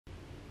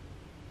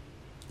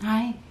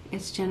Hi,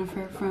 it's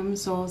Jennifer from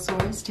Soul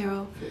Source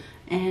Tarot,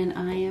 and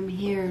I am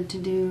here to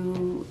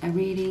do a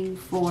reading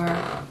for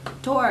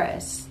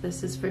Taurus.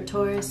 This is for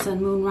Taurus,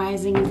 Sun, Moon,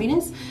 Rising, and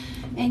Venus.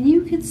 And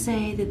you could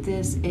say that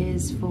this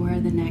is for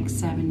the next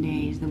 7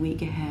 days, the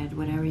week ahead,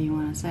 whatever you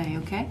want to say,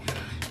 okay?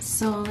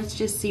 So let's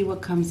just see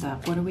what comes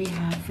up. What do we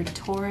have for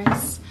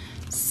Taurus,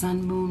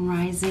 Sun, Moon,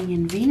 Rising,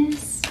 and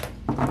Venus?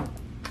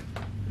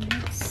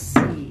 Let's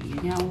see. You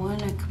got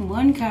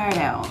one card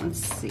out. Let's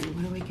see.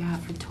 What do we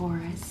got for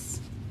Taurus?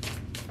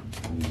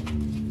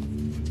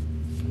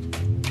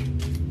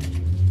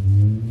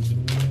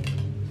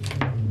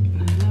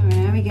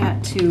 Alright, we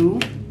got two.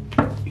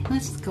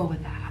 Let's go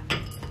with that.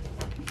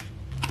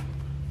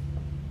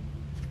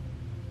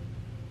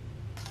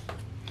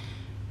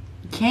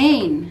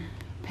 Cain,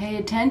 pay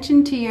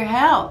attention to your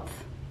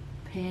health.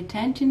 Pay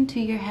attention to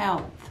your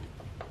health.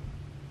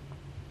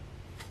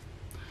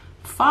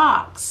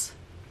 Fox,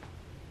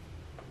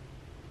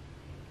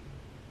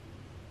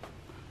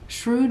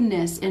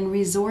 shrewdness and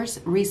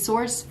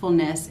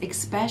resourcefulness,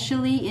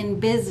 especially in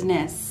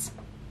business.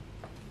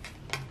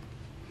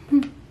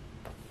 You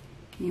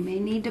may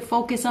need to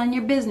focus on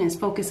your business,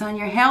 focus on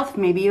your health.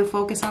 Maybe you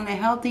focus on the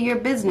health of your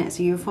business,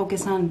 or you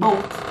focus on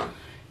both,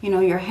 you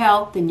know, your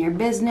health and your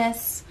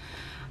business.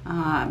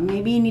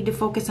 Maybe you need to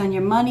focus on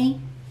your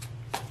money.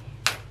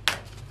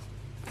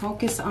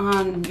 Focus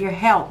on your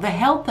health, the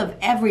health of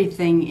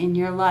everything in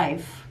your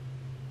life.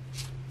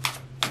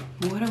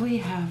 What do we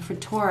have for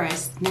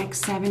Taurus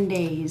next 7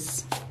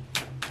 days?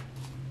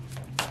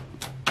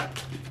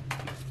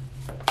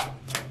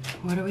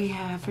 What do we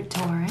have for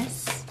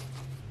Taurus?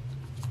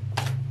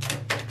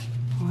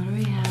 What do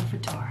we have for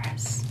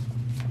Taurus?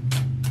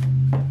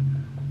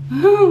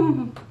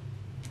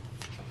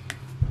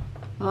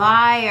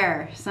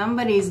 Liar.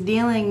 Somebody's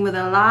dealing with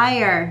a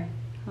liar.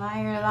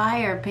 Liar,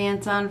 liar,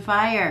 pants on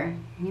fire.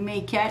 You may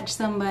catch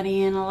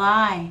somebody in a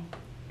lie.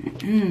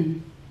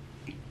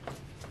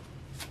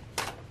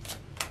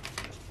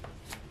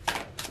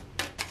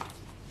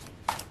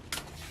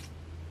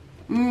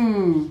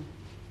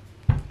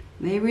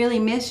 They really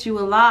miss you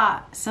a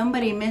lot.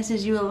 Somebody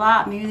misses you a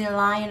lot. Maybe they're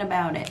lying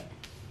about it.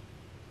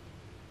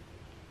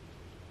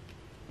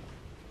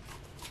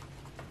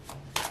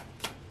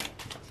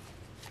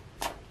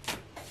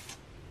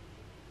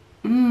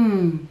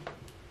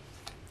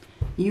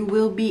 You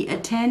will be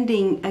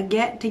attending a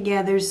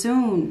get-together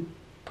soon.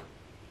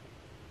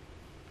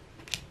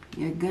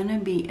 You're gonna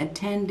be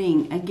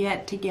attending a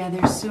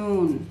get-together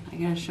soon. I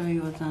gotta show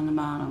you what's on the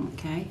bottom,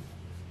 okay?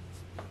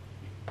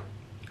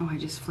 Oh, I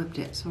just flipped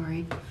it,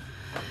 sorry.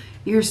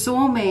 Your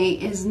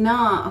soulmate is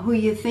not who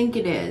you think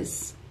it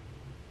is.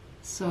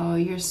 So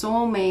your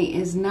soulmate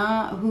is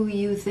not who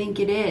you think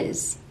it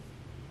is.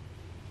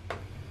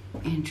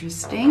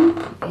 Interesting,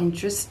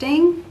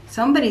 interesting.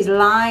 Somebody's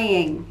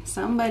lying.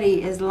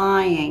 Somebody is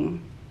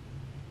lying.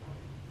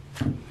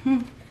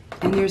 And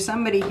there's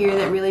somebody here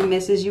that really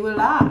misses you a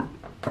lot.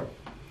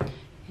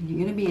 And you're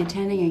going to be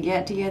attending a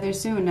get-together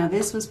soon. Now,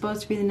 this was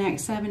supposed to be the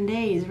next 7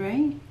 days,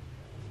 right?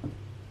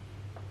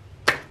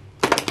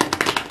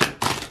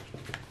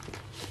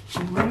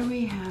 And what do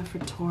we have for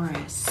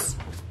Taurus?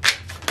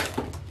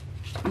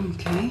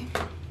 Okay.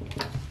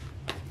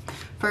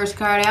 First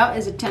card out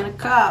is a 10 of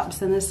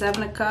Cups and the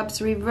 7 of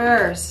Cups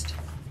reversed.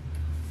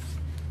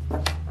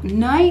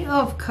 Knight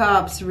of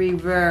Cups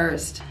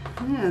reversed.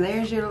 Oh,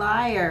 there's your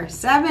liar.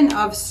 7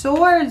 of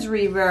Swords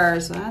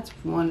reversed. Well, that's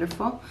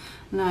wonderful.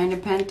 9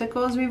 of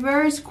Pentacles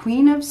reversed.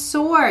 Queen of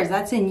Swords.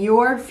 That's in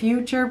your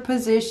future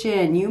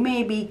position. You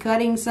may be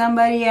cutting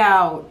somebody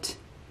out.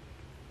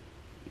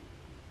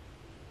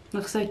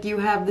 Looks like you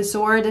have the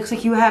sword. Looks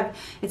like you have...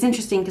 It's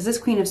interesting because this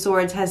Queen of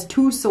Swords has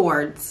 2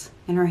 swords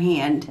in her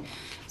hand.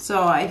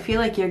 So I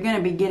feel like you're going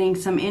to be getting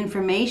some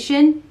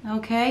information,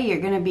 okay? You're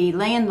going to be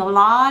laying the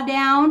law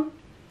down.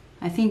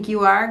 I think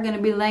you are going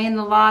to be laying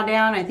the law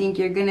down. I think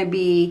you're going to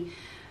be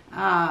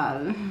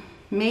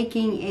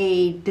making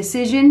a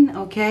decision,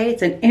 okay?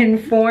 It's an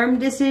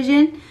informed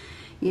decision.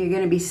 You're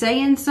going to be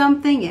saying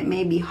something. It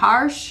may be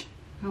harsh,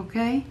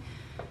 okay?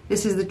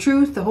 This is the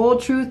truth, the whole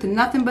truth, and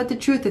nothing but the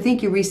truth. I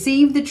think you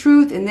receive the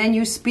truth and then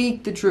you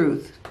speak the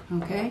truth,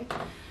 okay?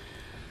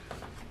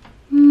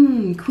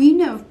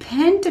 Queen of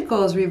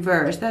Pentacles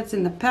reversed. That's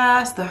in the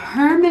past. The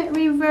Hermit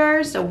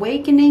reversed.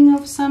 Awakening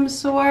of some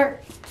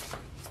sort.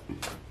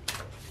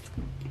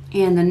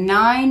 And the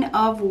 9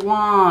 of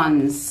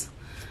Wands.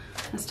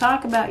 Let's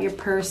talk about your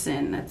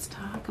person. Let's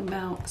talk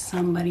about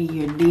somebody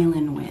you're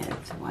dealing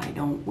with. Why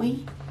don't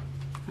we?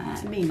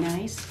 That'd be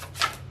nice.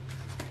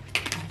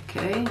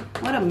 Okay.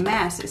 What a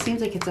mess. It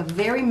seems like it's a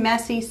very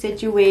messy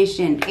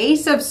situation.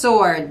 Ace of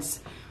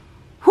Swords.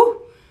 Whew.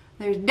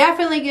 There's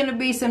definitely going to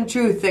be some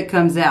truth that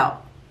comes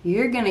out.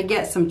 You're going to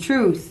get some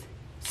truth.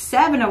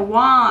 7 of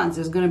Wands.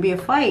 There's going to be a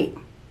fight.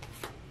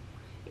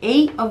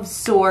 8 of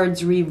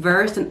Swords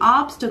reversed. An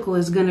obstacle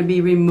is going to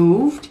be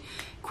removed.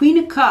 Queen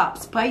of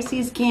Cups.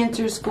 Pisces,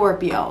 Cancer,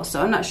 Scorpio.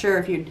 So I'm not sure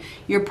if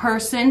your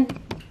person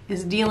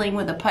is dealing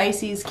with a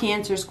Pisces,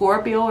 Cancer,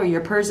 Scorpio, or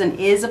your person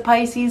is a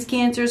Pisces,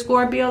 Cancer,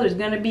 Scorpio, there's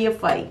going to be a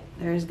fight.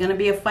 There's going to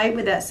be a fight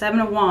with that Seven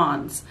of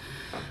Wands.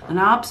 An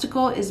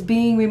obstacle is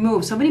being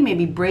removed. Somebody may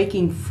be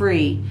breaking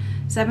free.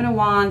 Seven of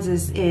Wands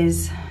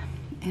is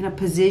in a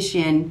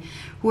position,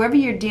 whoever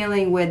you're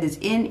dealing with is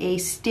in a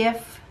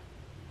stiff,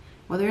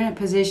 well, they're in a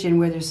position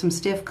where there's some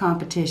stiff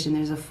competition.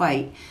 There's a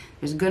fight.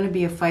 There's going to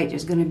be a fight.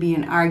 There's going to be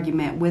an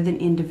argument with an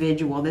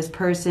individual. This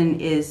person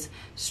is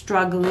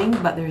struggling,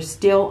 but they're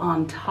still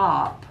on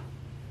top.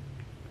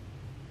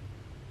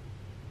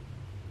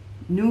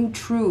 New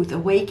truth,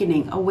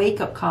 awakening, a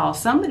wake-up call.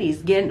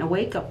 Somebody's getting a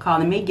wake-up call.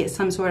 They may get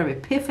some sort of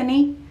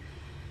epiphany.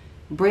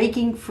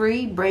 Breaking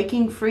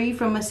free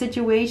from a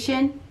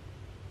situation.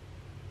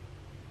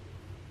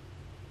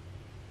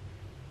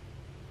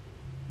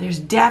 There's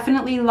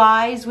definitely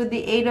lies with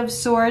the Eight of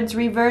Swords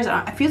reverse.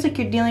 It feels like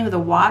you're dealing with a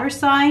water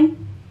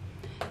sign.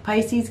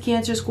 Pisces,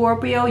 Cancer,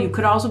 Scorpio. You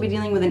could also be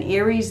dealing with an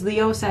Aries,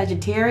 Leo,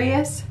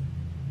 Sagittarius.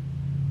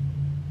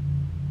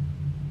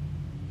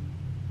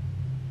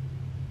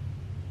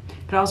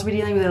 Could also be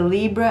dealing with a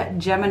Libra,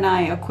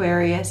 Gemini,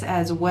 Aquarius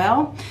as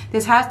well.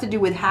 This has to do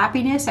with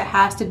happiness. It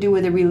has to do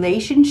with a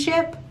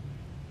relationship.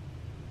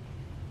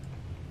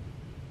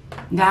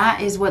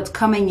 That is what's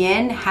coming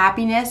in,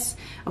 happiness.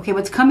 Okay,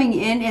 what's coming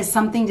in is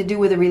something to do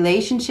with a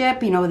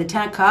relationship, you know, with the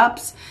Ten of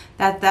Cups.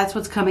 That's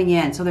what's coming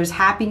in. So there's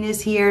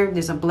happiness here.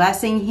 There's a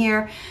blessing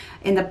here.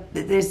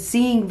 There's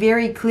seeing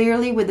very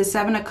clearly with the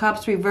Seven of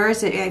Cups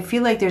reverse. I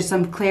feel like there's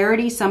some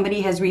clarity.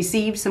 Somebody has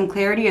received some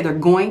clarity, or they're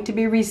going to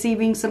be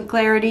receiving some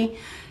clarity,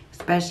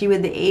 especially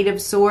with the Eight of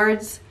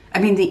Swords. I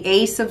mean, the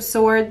Ace of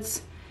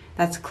Swords.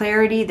 That's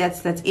clarity.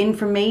 That's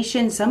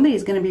information.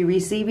 Somebody's going to be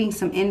receiving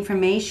some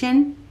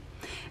information.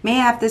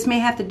 This may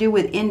have to do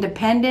with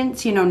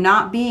independence, you know,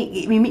 not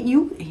being, I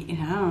mean,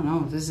 I don't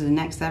know if this is the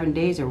next 7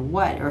 days or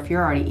what, or if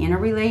you're already in a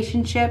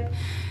relationship.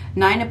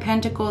 Nine of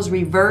Pentacles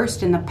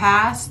reversed in the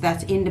past.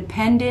 That's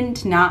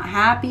independent, not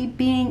happy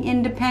being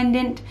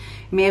independent.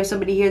 You may have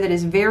somebody here that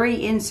is very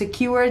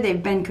insecure.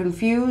 They've been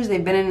confused.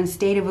 They've been in a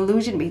state of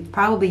illusion.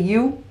 Probably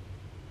you.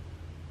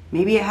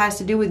 Maybe it has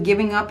to do with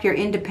giving up your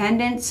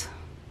independence.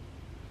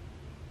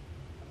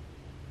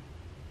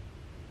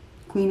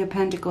 Queen of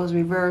Pentacles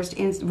reversed,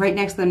 right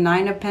next to the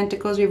Nine of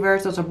Pentacles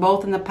reversed. Those are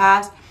both in the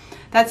past.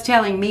 That's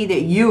telling me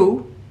that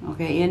you,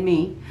 okay, and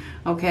me,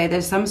 okay,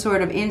 there's some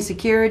sort of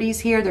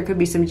insecurities here. There could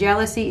be some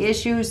jealousy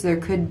issues. There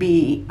could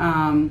be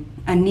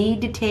a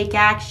need to take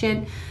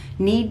action,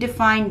 need to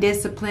find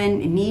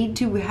discipline, need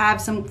to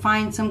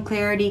find some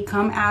clarity,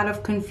 come out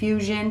of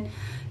confusion,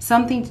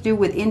 something to do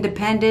with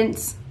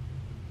independence.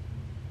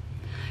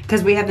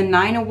 Because we have the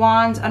Nine of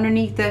Wands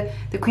underneath the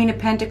Queen of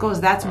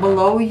Pentacles. That's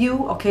below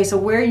you. Okay, so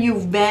where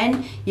you've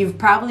been, you've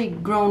probably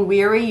grown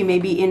weary. You may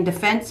be in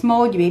defense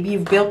mode. Maybe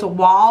you've built a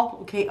wall,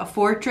 okay, a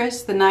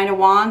fortress, the Nine of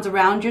Wands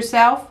around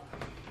yourself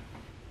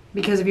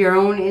because of your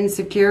own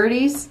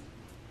insecurities.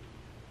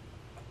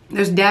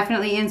 There's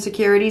definitely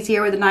insecurities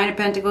here with the Nine of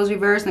Pentacles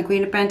reversed and the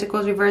Queen of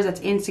Pentacles reversed.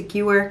 That's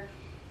insecure.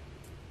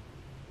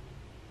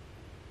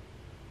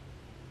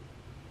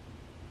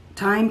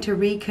 Time to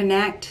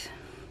reconnect.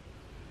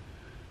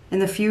 In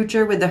the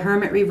future with the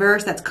Hermit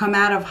reverse, that's come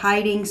out of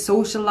hiding,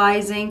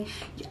 socializing.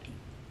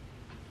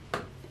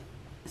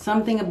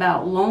 Something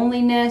about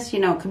loneliness, you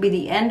know, it could be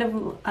the end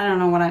of, I don't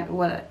know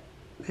what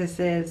this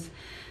is.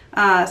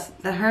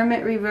 The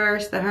Hermit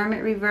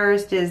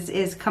reversed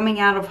is coming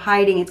out of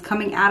hiding. It's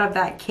coming out of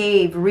that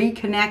cave,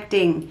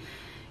 reconnecting,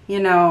 you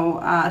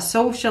know,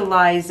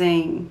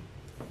 socializing.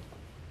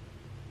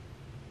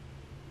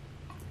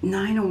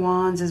 Nine of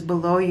Wands is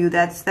below you.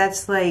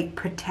 That's like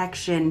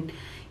protection.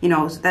 You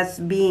know, that's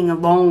being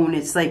alone.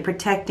 It's like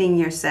protecting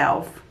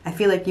yourself. I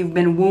feel like you've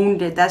been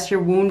wounded. That's your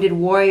wounded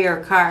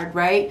warrior card,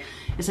 right?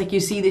 It's like you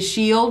see the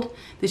shield.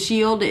 The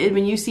shield,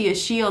 when you see a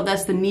shield,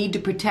 that's the need to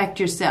protect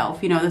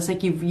yourself. You know, that's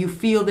like you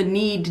feel the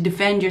need to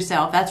defend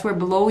yourself. That's where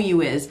below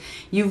you is.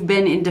 You've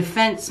been in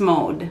defense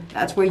mode.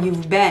 That's where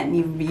you've been.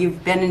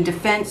 You've been in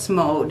defense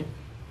mode.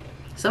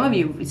 Some of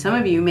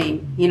you may,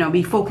 you know,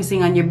 be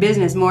focusing on your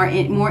business, more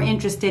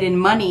interested in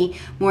money,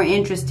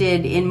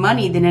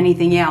 than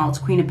anything else.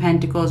 Queen of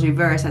Pentacles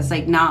reverse. That's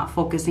like not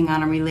focusing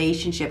on a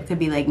relationship. It could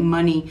be like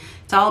money.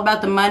 It's all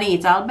about the money.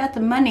 It's all about the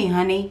money,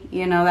 honey.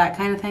 You know, that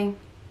kind of thing.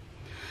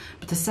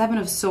 But the Seven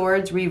of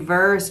Swords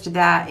reversed,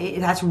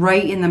 that's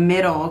right in the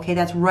middle. Okay,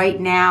 that's right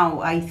now.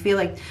 I feel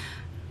like,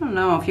 I don't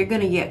know if you're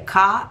going to get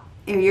caught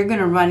or you're going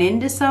to run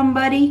into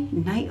somebody.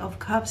 Knight of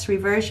Cups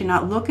reverse. You're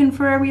not looking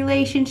for a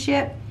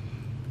relationship.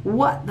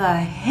 What the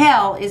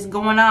hell is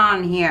going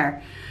on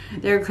here?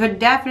 There could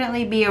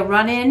definitely be a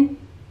run-in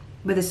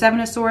with the Seven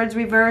of Swords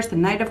reversed, the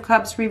Knight of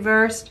Cups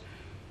reversed.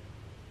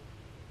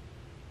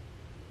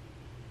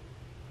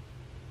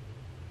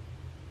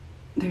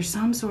 There's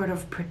some sort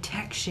of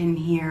protection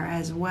here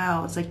as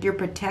well. It's like you're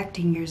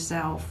protecting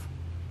yourself.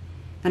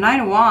 The Nine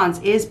of Wands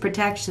is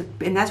protection,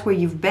 and that's where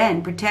you've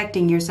been,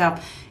 protecting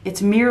yourself.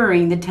 It's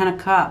mirroring the Ten of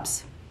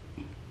Cups.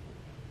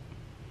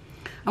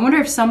 I wonder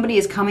if somebody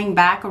is coming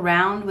back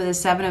around with a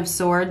Seven of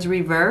Swords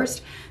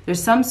reversed.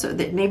 There's some sort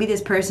that maybe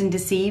this person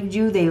deceived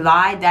you. They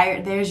lied.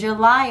 There's your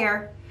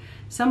liar.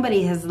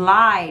 Somebody has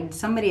lied.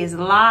 Somebody has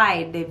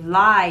lied. They've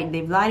lied.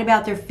 They've lied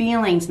about their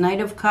feelings. Knight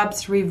of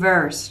Cups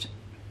reversed.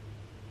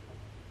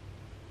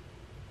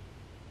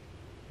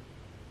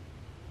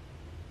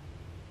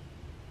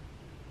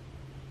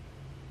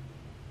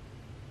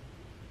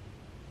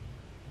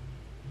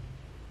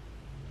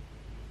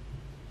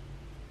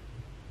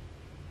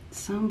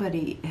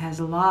 Somebody has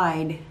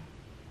lied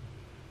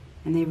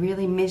and they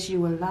really miss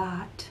you a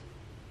lot.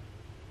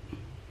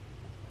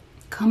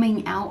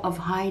 Coming out of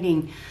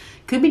hiding.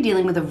 Could be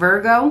dealing with a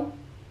Virgo.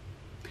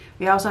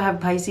 We also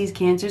have Pisces,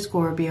 Cancer,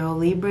 Scorpio,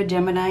 Libra,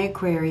 Gemini,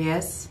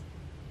 Aquarius,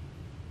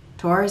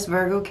 Taurus,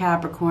 Virgo,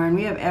 Capricorn.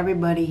 We have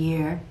everybody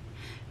here.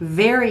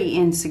 Very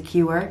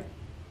insecure,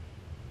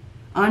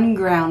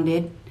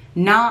 ungrounded,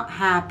 not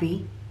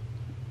happy,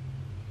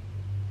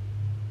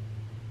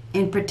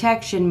 in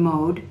protection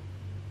mode.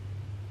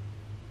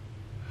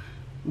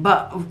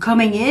 But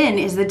coming in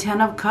is the Ten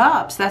of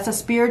Cups. That's a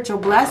spiritual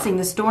blessing.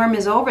 The storm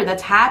is over.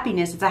 That's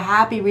happiness. It's a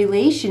happy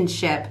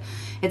relationship.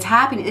 It's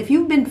happiness. If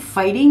you've been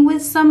fighting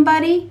with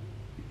somebody,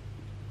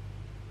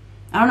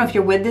 I don't know if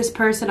you're with this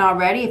person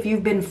already. If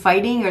you've been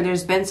fighting or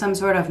there's been some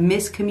sort of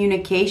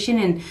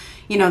miscommunication and,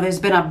 you know, there's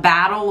been a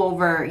battle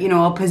over, you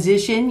know, a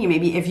position.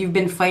 Maybe if you've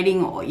been fighting,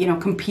 you know,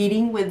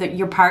 competing with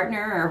your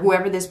partner or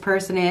whoever this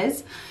person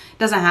is.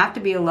 Doesn't have to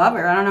be a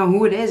lover. I don't know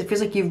who it is. It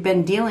feels like you've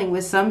been dealing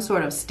with some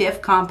sort of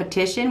stiff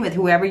competition with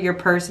whoever your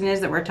person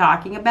is that we're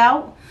talking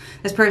about.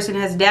 This person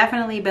has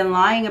definitely been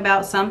lying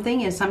about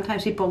something, and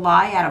sometimes people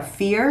lie out of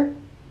fear.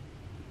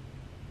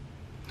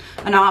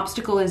 An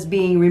obstacle is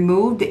being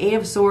removed. The Eight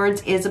of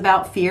Swords is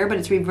about fear, but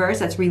it's reversed.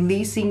 That's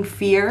releasing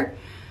fear.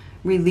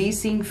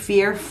 Releasing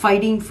fear,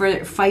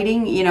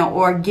 fighting, you know,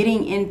 or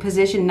getting in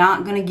position,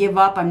 not going to give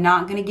up. I'm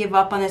not going to give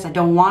up on this. I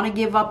don't want to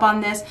give up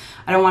on this.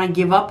 I don't want to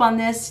give up on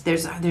this.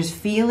 There's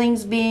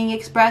feelings being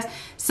expressed.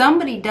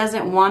 Somebody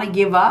doesn't want to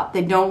give up.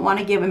 They don't want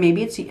to give,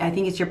 maybe it's, I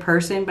think it's your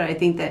person, but I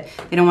think that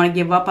they don't want to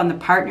give up on the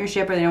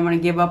partnership, or they don't want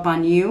to give up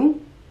on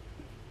you.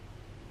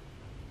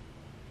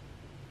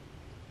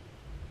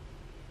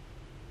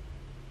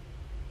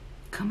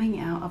 Coming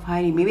out of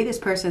hiding. Maybe this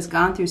person has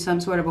gone through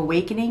some sort of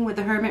awakening with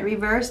the Hermit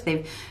reverse.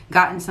 They've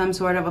gotten some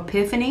sort of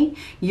epiphany.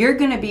 You're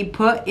going to be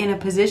put in a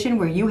position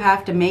where you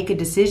have to make a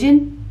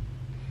decision.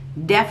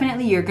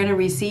 Definitely you're going to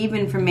receive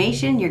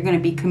information. You're going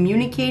to be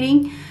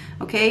communicating.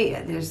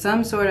 Okay, there's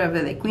some sort of,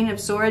 the Queen of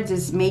Swords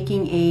is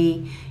making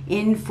a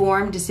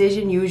informed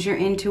decision. Use your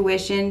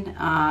intuition.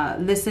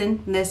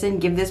 Listen,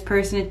 give this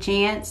person a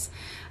chance.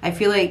 I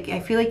feel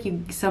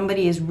like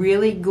somebody is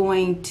really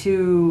going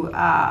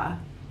to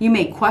you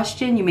may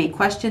question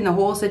the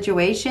whole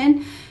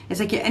situation. It's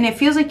like, and it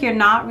feels like you're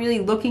not really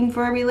looking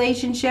for a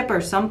relationship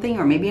or something,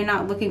 or maybe you're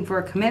not looking for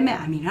a commitment.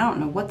 I mean, I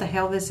don't know what the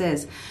hell this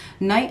is.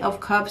 Knight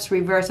of Cups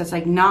reversed. That's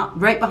like not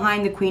right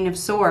behind the Queen of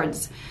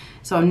Swords.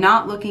 So I'm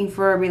not looking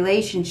for a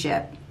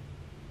relationship.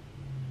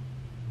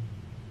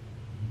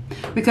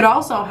 We could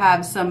also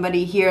have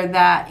somebody here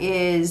that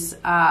is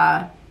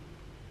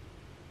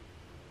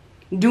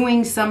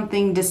doing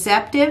something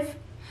deceptive.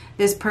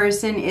 This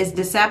person is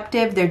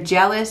deceptive. They're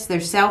jealous. They're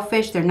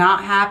selfish. They're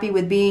not happy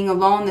with being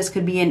alone. This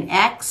could be an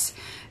ex.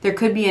 There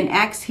could be an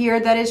ex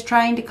here that is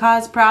trying to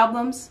cause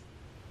problems.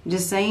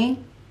 Just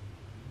saying.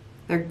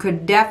 There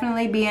could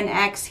definitely be an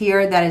ex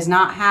here that is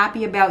not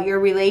happy about your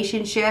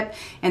relationship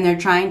and they're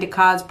trying to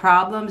cause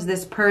problems.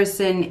 This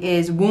person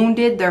is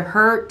wounded. They're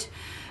hurt.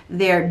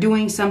 They're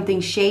doing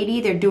something shady.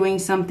 They're doing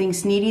something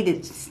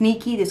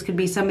sneaky. This could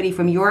be somebody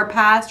from your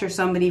past or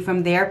somebody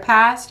from their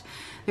past.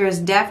 There is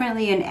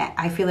definitely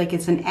I feel like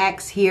it's an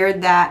ex here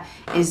that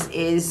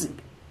is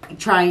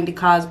trying to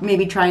cause,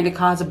 maybe trying to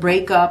cause a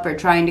breakup or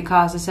trying to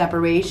cause a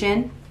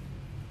separation.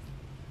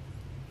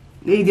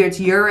 Either it's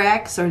your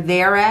ex or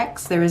their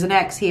ex. There is an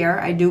ex here,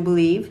 I do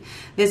believe.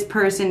 This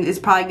person is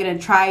probably going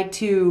to try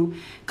to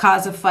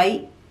cause a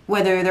fight,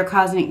 whether they're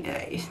causing,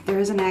 there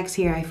is an ex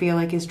here I feel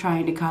like is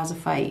trying to cause a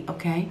fight,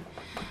 okay?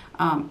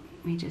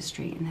 Let me just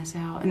straighten this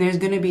out. And there's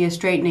going to be a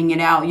straightening it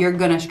out. You're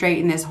going to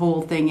straighten this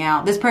whole thing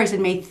out. This person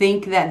may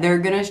think that they're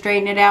going to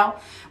straighten it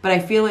out, but I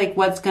feel like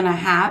what's going to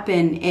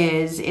happen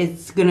is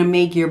it's going to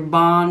make your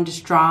bond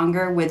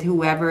stronger with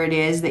whoever it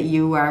is that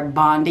you are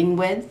bonding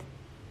with.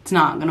 It's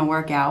not going to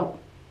work out.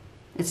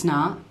 It's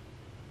not.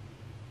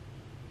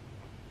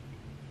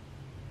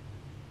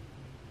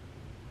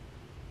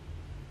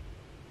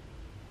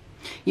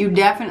 You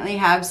definitely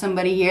have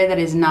somebody here that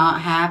is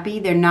not happy.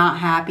 They're not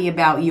happy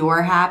about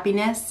your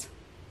happiness.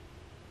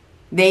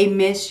 They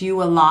miss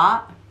you a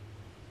lot.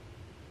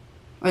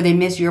 Or they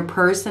miss your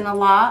person a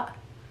lot.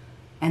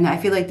 And I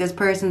feel like this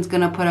person's going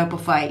to put up a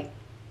fight.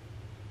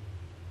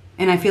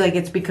 And I feel like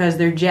it's because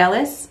they're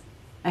jealous.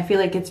 I feel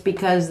like it's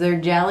because they're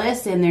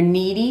jealous and they're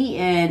needy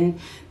and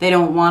they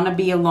don't want to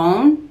be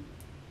alone.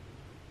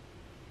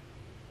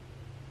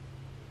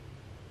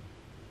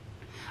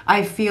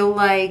 I feel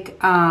like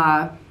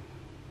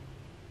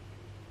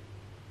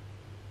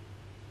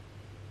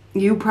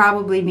You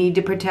probably need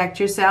to protect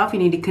yourself. You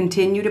need to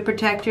continue to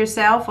protect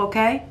yourself,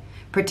 okay?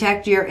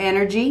 Protect your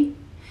energy.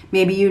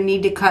 Maybe you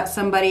need to cut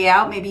somebody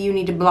out. Maybe you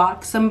need to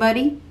block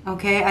somebody,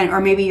 okay? Or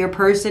maybe your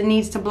person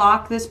needs to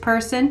block this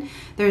person.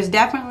 There's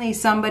definitely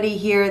somebody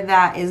here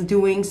that is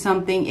doing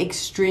something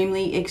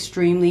extremely,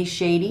 extremely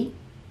shady.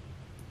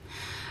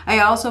 I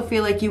also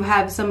feel like you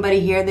have somebody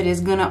here that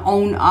is going to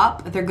own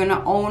up. They're going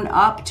to own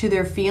up to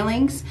their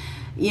feelings.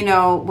 You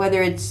know,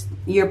 whether it's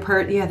your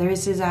yeah, there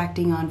is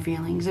acting on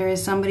feelings. There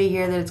is somebody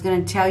here that's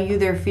going to tell you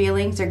their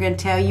feelings. They're going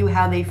to tell you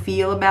how they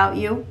feel about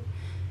you.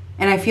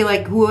 And I feel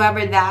like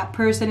whoever that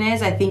person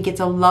is, I think it's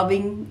a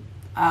loving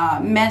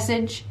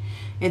message.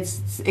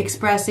 It's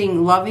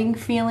expressing loving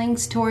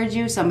feelings towards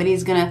you.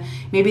 Somebody's going to,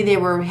 maybe they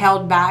were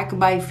held back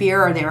by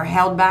fear, or they were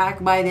held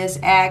back by this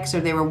ex,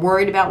 or they were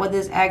worried about what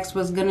this ex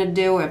was going to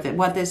do, or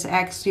what this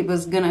ex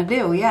was going to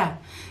do. Yeah,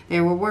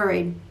 they were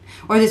worried.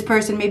 Or this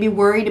person may be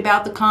worried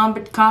about the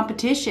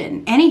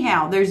competition.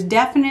 Anyhow, there's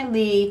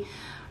definitely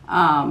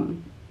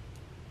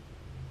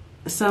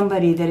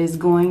somebody that is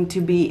going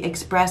to be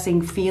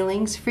expressing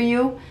feelings for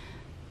you.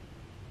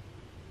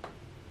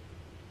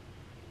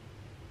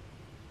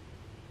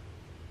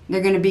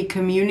 They're going to be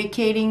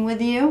communicating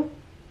with you.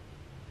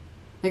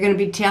 They're going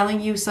to be telling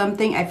you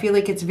something. I feel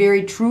like it's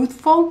very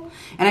truthful.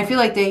 And I feel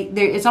like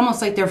it's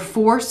almost like they're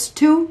forced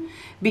to,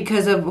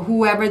 because of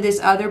whoever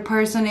this other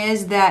person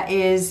is that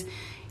is,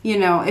 you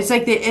know, it's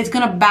like it's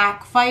going to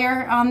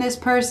backfire on this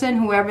person.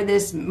 Whoever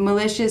this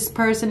malicious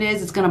person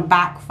is, it's going to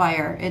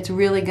backfire. It's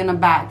really going to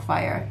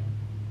backfire.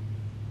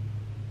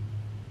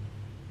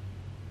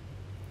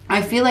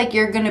 I feel like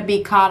you're going to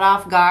be caught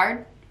off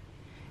guard.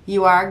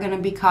 You are going to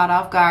be caught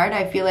off guard.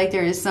 I feel like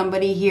there is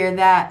somebody here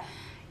that,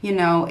 you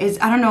know, is,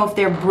 I don't know if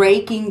they're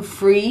breaking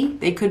free.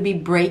 They could be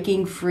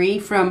breaking free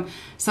from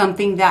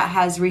something that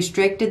has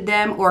restricted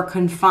them or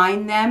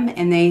confined them,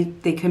 and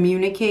they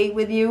communicate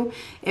with you.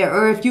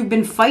 Or if you've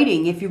been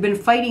fighting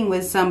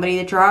with somebody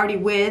that you're already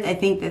with, I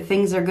think that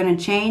things are going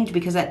to change,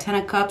 because that 10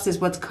 of Cups is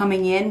what's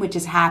coming in, which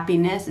is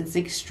happiness. It's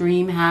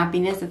extreme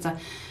happiness. It's a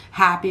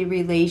happy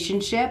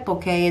relationship,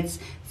 okay? It's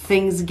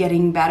things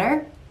getting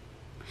better.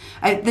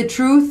 The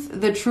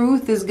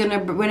truth is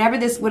gonna,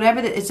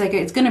 it's like,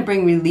 it's gonna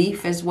bring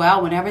relief as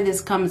well. Whenever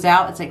this comes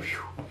out, it's like,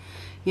 whew,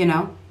 you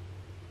know.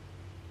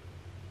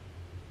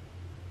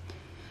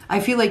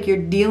 I feel like you're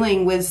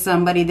dealing with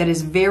somebody that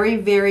is very,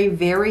 very,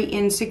 very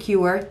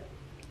insecure,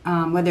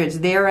 whether it's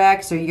their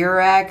ex or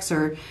your ex,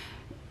 or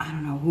I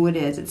don't know who it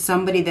is. It's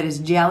somebody that is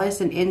jealous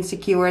and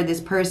insecure.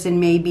 This person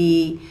may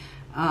be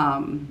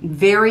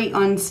very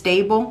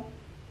unstable.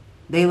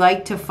 They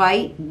like to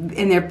fight,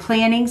 and they're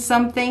planning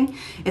something.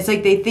 It's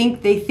like they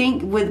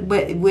think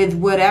with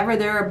whatever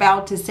they're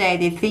about to say,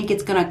 they think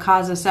it's going to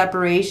cause a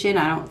separation.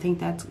 I don't think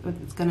that's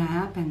what's going to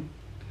happen.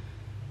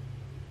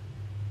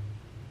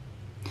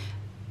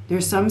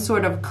 There's some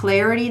sort of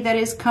clarity that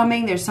is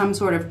coming. There's some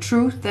sort of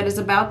truth that is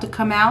about to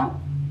come out.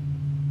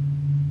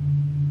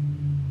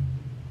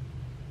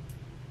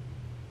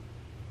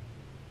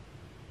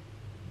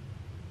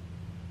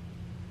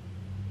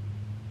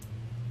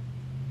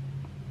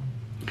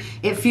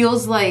 It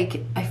feels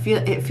like I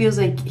feel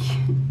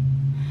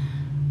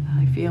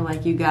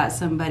like you got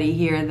somebody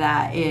here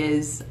that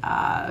is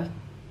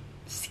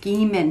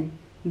scheming.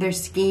 They're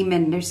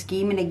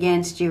scheming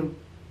against you.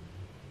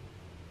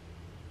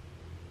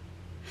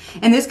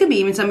 And this could be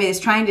even somebody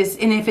that's trying to,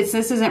 and if this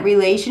isn't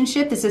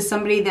relationship, this is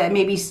somebody that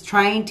maybe is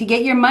trying to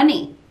get your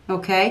money.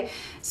 Okay,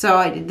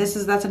 so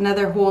that's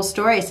another whole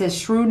story. It says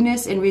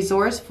shrewdness and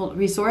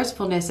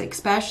resourcefulness,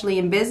 especially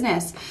in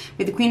business.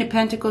 With the Queen of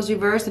Pentacles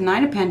reversed and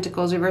Nine of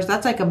Pentacles reversed,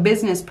 that's like a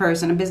business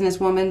person, a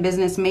businesswoman,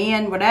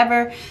 businessman,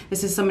 whatever.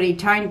 This is somebody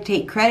trying to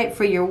take credit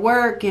for your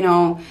work. You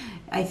know,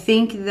 I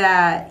think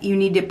that you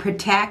need to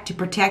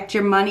protect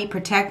your money,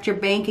 protect your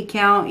bank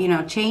account, you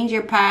know, change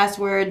your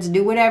passwords,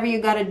 do whatever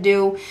you got to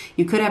do.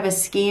 You could have a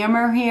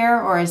scammer here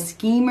or a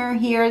schemer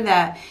here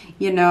that,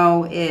 you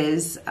know,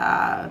 is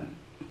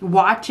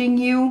watching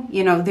you.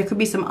 You know, there could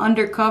be some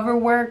undercover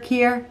work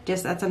here.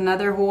 Just that's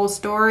another whole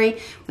story.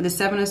 With the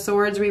Seven of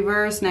Swords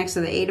reversed next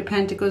to the Eight of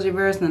Pentacles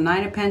reversed and the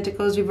Nine of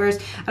Pentacles reversed.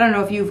 I don't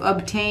know if you've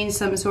obtained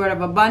some sort of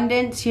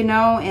abundance, you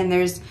know, and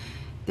there's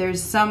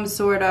some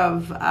sort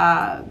of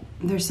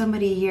there's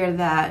somebody here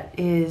that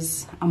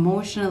is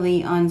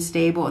emotionally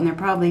unstable, and they're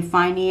probably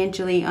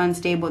financially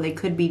unstable. They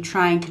could be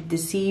trying to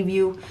deceive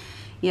you,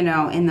 you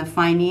know, in the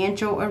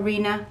financial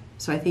arena.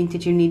 So I think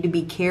that you need to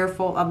be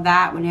careful of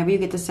that. Whenever you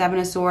get the Seven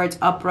of Swords,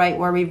 upright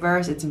or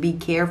reverse, it's be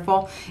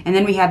careful. And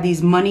then we have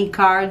these money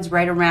cards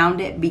right around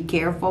it. Be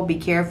careful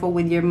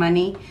with your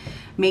money.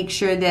 Make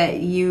sure that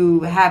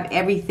you have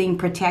everything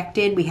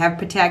protected. We have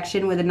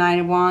protection with the Nine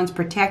of Wands.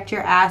 Protect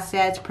your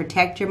assets,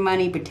 protect your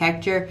money,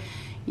 protect your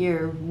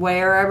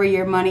wherever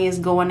your money is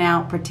going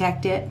out,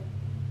 protect it.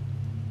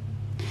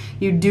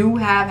 You do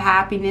have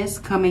happiness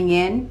coming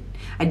in.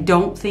 I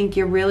don't think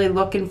you're really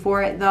looking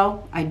for it,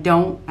 though. I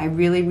don't. I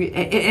really,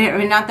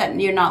 not that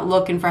you're not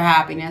looking for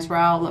happiness,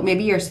 Raul.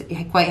 Maybe you're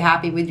quite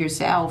happy with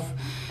yourself.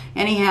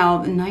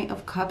 Anyhow, the Knight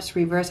of Cups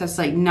reverse, that's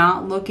like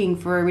not looking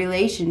for a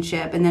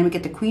relationship. And then we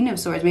get the Queen of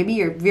Swords.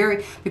 Maybe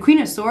the Queen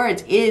of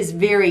Swords is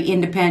very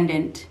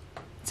independent.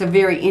 It's a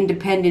very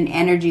independent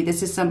energy.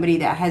 This is somebody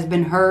that has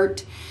been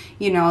hurt,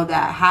 you know,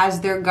 that has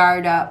their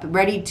guard up,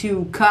 ready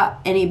to cut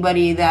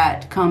anybody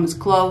that comes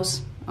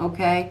close,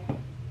 okay?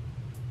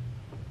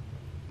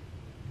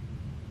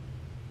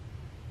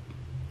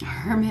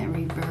 Hermit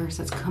reverse,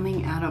 that's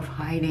coming out of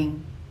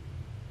hiding.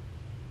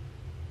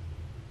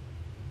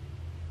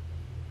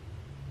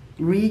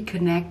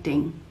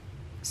 Reconnecting,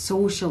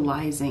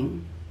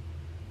 socializing.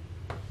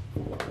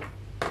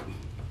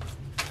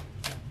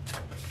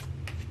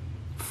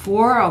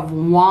 Four of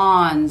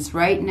Wands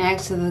right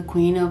next to the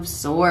Queen of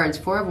Swords.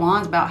 Four of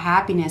Wands about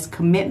happiness,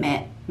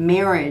 commitment,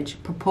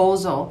 marriage,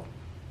 proposal.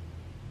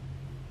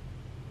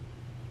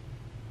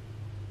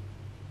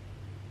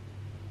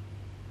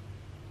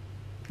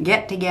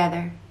 Get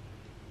together,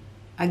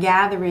 a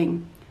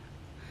gathering.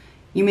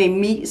 You may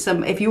meet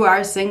some, if you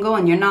are single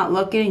and you're not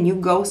looking and you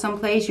go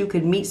someplace, you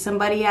could meet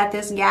somebody at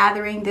this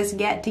gathering, this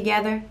get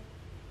together,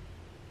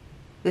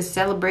 this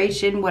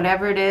celebration,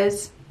 whatever it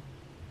is.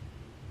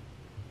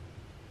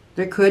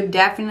 There could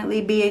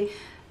definitely be,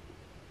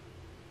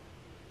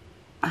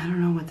 I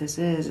don't know what this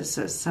is.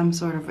 It's some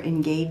sort of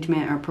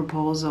engagement or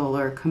proposal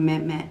or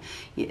commitment.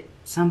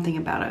 Something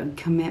about a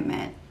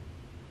commitment.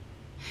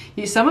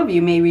 Some of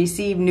you may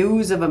receive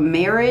news of a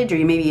marriage, or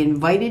you may be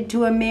invited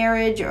to a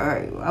marriage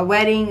or a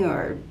wedding,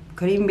 or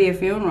could even be a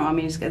funeral. I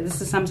mean,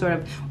 this is some sort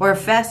of, or a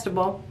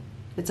festival.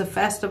 It's a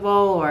festival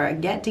or a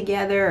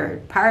get-together or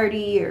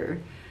party or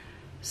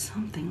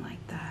something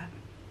like that.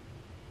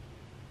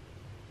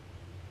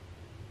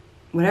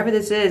 Whatever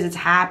this is, it's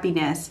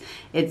happiness.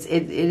 It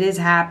is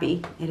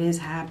happy. It is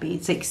happy.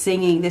 It's like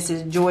singing. This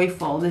is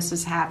joyful. This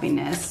is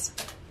happiness.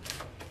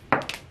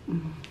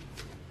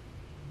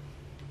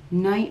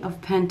 Knight of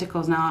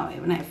Pentacles. Now,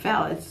 when I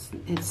fell,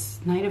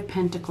 it's Knight of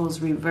Pentacles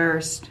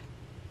reversed.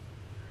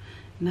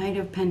 Knight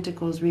of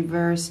Pentacles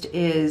reversed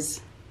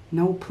is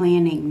no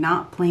planning,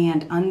 not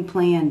planned,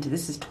 unplanned.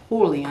 This is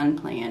totally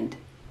unplanned.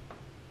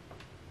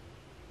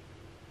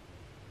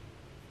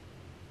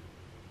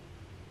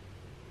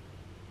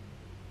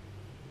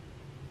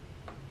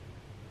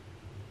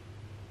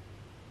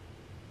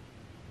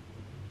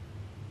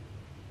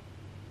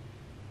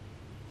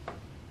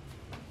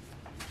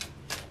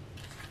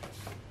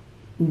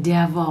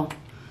 Devil.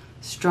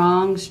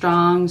 Strong,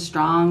 strong,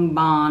 strong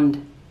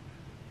bond.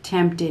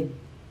 Tempted.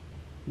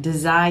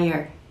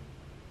 Desire.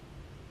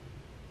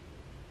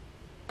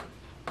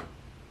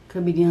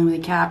 Could be dealing with a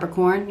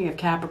Capricorn. You have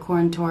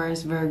Capricorn,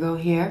 Taurus, Virgo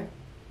here.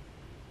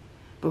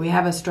 But we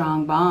have a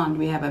strong bond.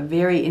 We have a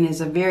very, and it's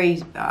a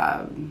very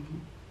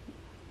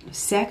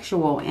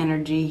sexual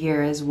energy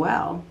here as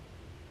well.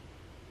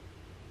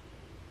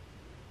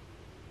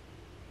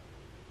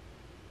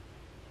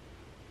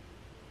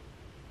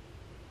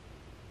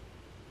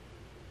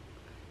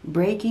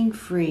 Breaking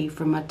free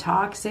from a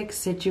toxic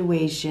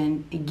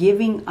situation,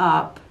 giving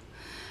up.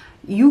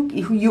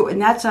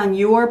 And that's on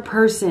your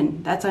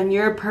person. That's on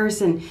your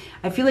person.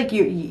 I feel like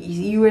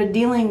you are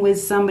dealing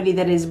with somebody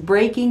that is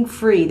breaking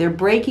free. They're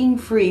breaking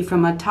free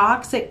from a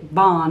toxic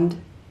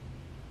bond.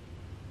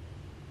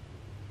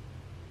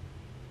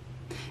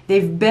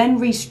 They've been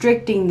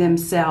restricting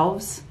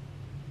themselves.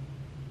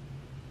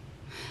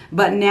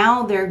 But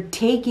now they're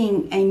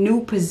taking a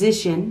new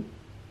position.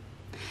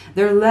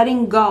 They're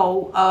letting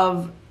go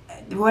of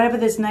whatever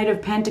this Knight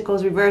of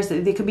Pentacles reversed.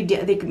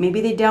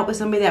 Maybe they dealt with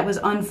somebody that was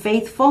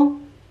unfaithful,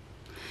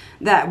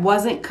 that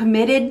wasn't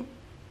committed,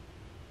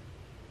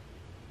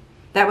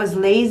 that was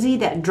lazy,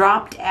 that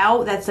dropped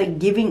out. That's like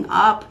giving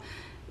up,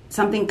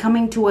 something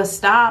coming to a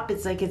stop.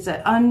 It's like it's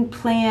an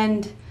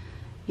unplanned,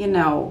 you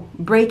know,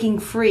 breaking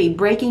free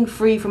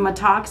from a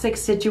toxic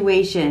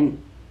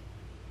situation.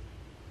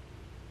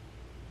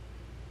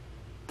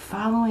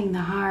 Following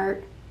the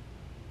heart.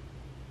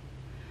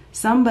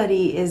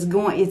 Somebody is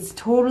going, it's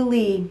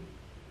totally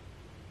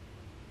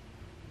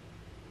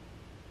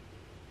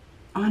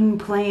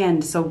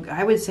unplanned. So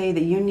I would say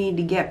that you need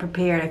to get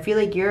prepared. I feel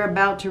like you're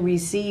about to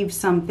receive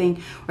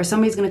something, or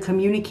somebody's going to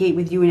communicate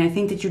with you, and I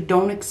think that you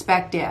don't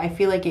expect it. I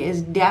feel like it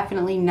is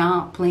definitely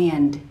not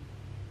planned.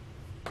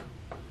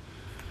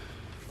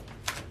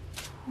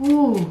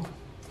 Ooh.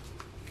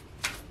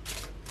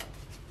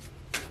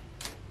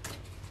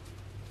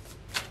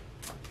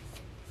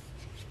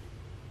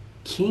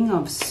 King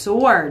of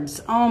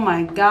Swords. Oh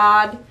my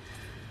God.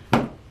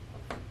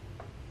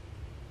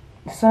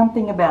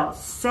 Something about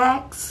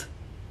sex.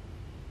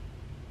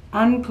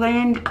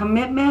 Unplanned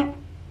commitment.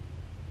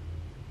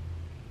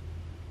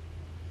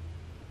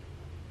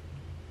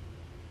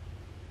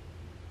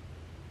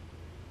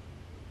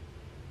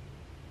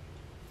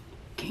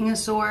 King of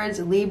Swords,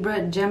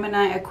 Libra,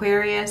 Gemini,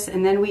 Aquarius,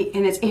 and then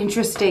and it's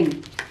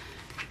interesting.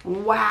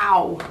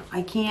 Wow.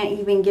 I can't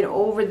even get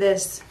over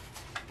this.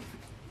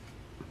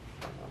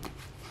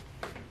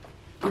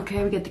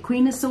 Okay, we get the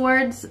Queen of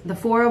Swords, the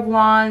Four of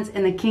Wands,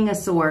 and the King of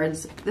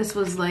Swords. This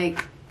was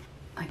like,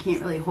 I can't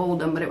really hold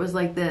them, but it was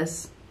like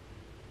this.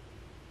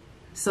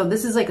 So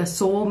this is like a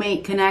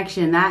soulmate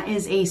connection. That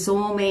is a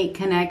soulmate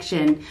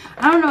connection.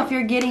 I don't know if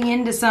you're getting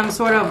into some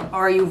sort of,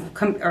 I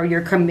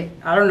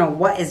don't know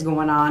what is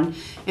going on.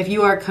 If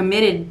you are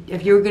committed,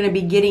 if you're going to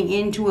be getting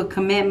into a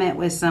commitment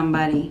with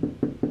somebody.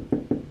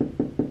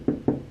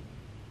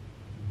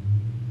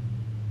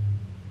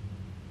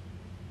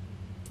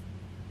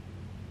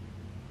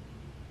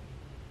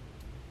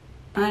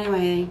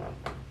 Anyway,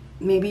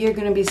 maybe you're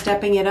going to be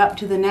stepping it up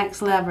to the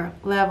next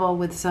level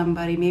with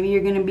somebody. Maybe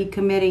you're going to be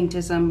committing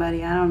to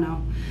somebody. I don't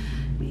know.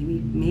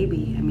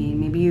 Maybe. I mean,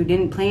 maybe you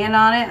didn't plan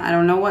on it. I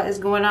don't know what is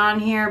going on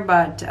here,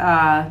 but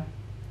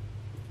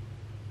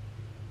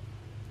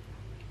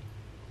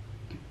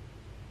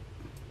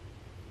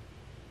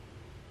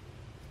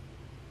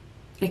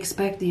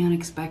expect the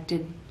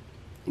unexpected.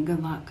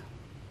 Good luck.